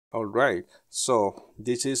Alright, so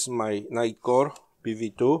this is my Nitecore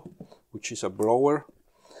BB2, which is a blower,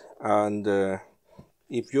 and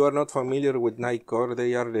if you are not familiar with Nitecore,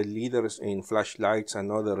 they are the leaders in flashlights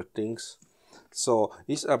and other things. So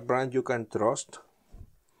it's a brand you can trust.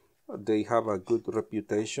 They have a good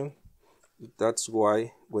reputation. That's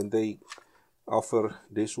why when they offer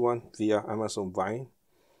this one via Amazon Vine,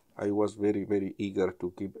 I was very eager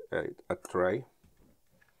to give it a try.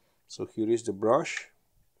 So here is the brush,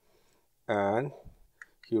 and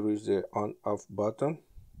here is the on-off button,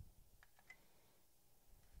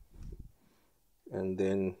 and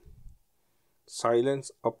then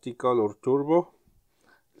silence, optical or turbo.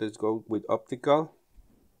 Let's go with optical,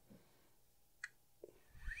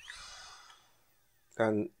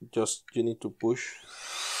 and just you need to push.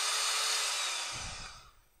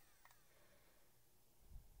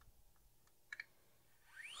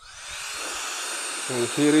 And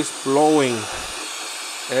here is blowing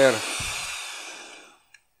air,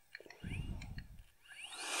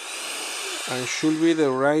 and should be the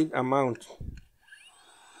right amount.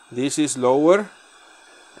 This is lower,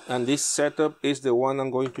 and this setup is the one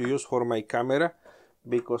I'm going to use for my camera,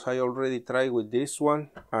 because I already tried with this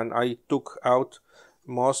one and I took out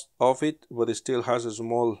most of it, but it still has a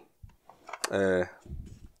small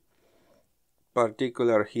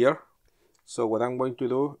particular here. So what I'm going to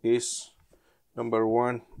do is, number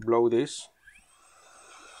one, blow this.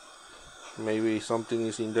 Maybe something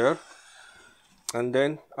is in there, and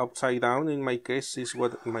then upside down in my case is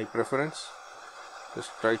what my preference. Just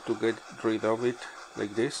try to get rid of it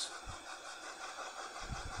like this.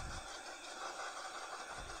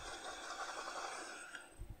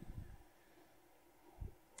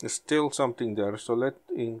 There's still something there, so let's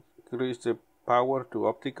increase the power to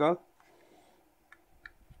optical.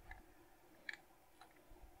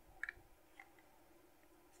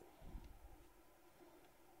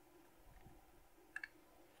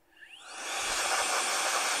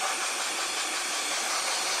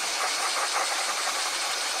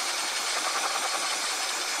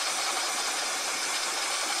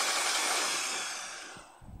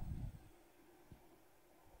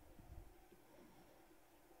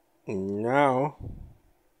 Now,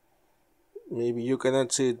 maybe you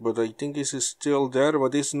cannot see it, but I think this is still there,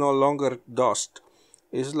 but it's no longer dust.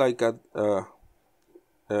 It's like a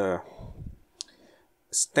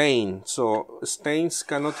stain. So stains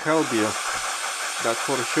cannot help you, that's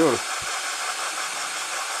for sure.